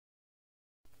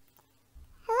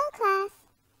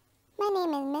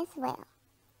whale,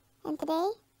 and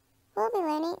today we'll be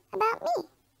learning about me.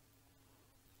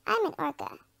 I'm an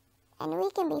orca, and we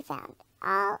can be found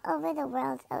all over the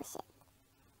world's oceans.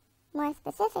 More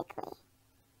specifically,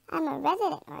 I'm a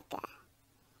resident orca,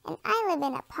 and I live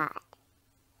in a pod.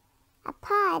 A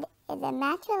pod is a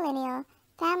matrilineal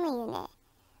family unit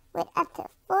with up to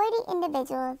 40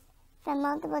 individuals from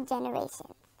multiple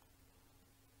generations.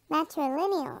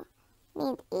 Matrilineal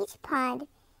means each pod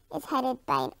is headed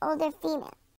by an older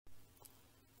female.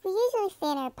 We usually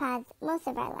stay in our pods most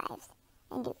of our lives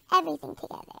and do everything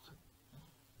together.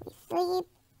 We sleep,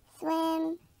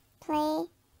 swim, play,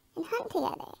 and hunt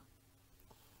together.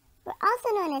 We're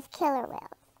also known as killer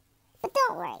whales. But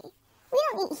don't worry, we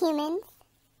don't eat humans.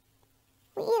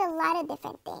 We eat a lot of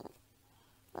different things,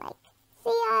 like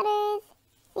sea otters,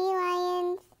 sea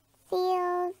lions,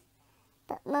 seals,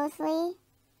 but mostly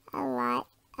a lot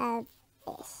of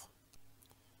fish.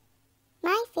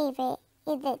 My favorite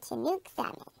is the Chinook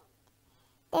salmon.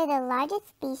 They're the largest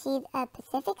species of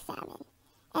Pacific salmon,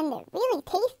 and they're really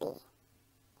tasty.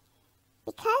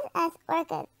 Because us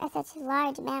orcas are such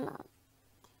large mammals,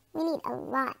 we need a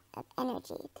lot of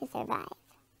energy to survive.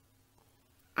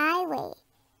 I weigh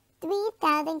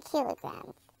 3,000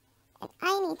 kilograms, and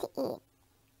I need to eat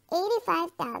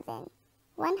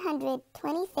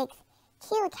 85,126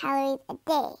 kilocalories a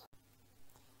day.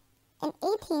 An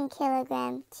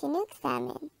 18-kilogram Chinook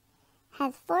salmon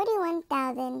has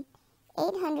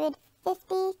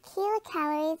 41,850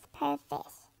 kilocalories per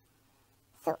fish.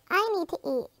 So I need to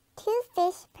eat 2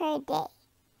 fish per day.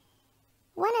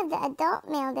 One of the adult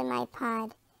males in my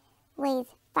pod weighs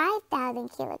 5,000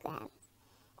 kilograms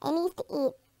and needs to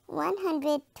eat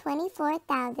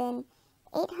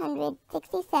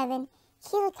 124,867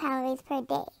 kilocalories per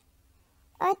day,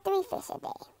 or 3 fish a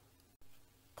day.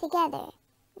 Together,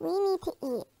 we need to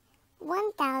eat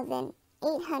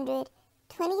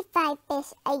 1,825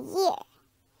 fish a year.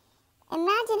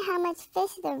 Imagine how much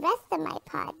fish the rest of my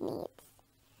pod needs.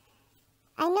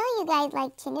 I know you guys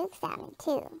like Chinook salmon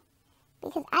too,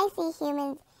 because I see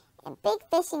humans in big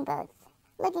fishing boats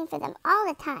looking for them all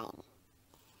the time.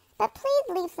 But please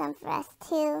leave some for us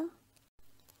too.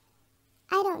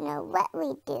 I don't know what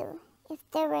we'd do if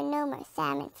there were no more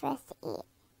salmon for us to eat.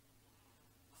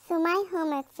 So my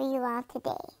homework for you all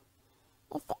today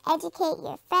is to educate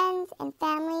your friends and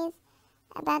families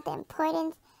about the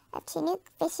importance of Chinook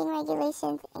fishing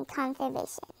regulations and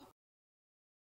conservation.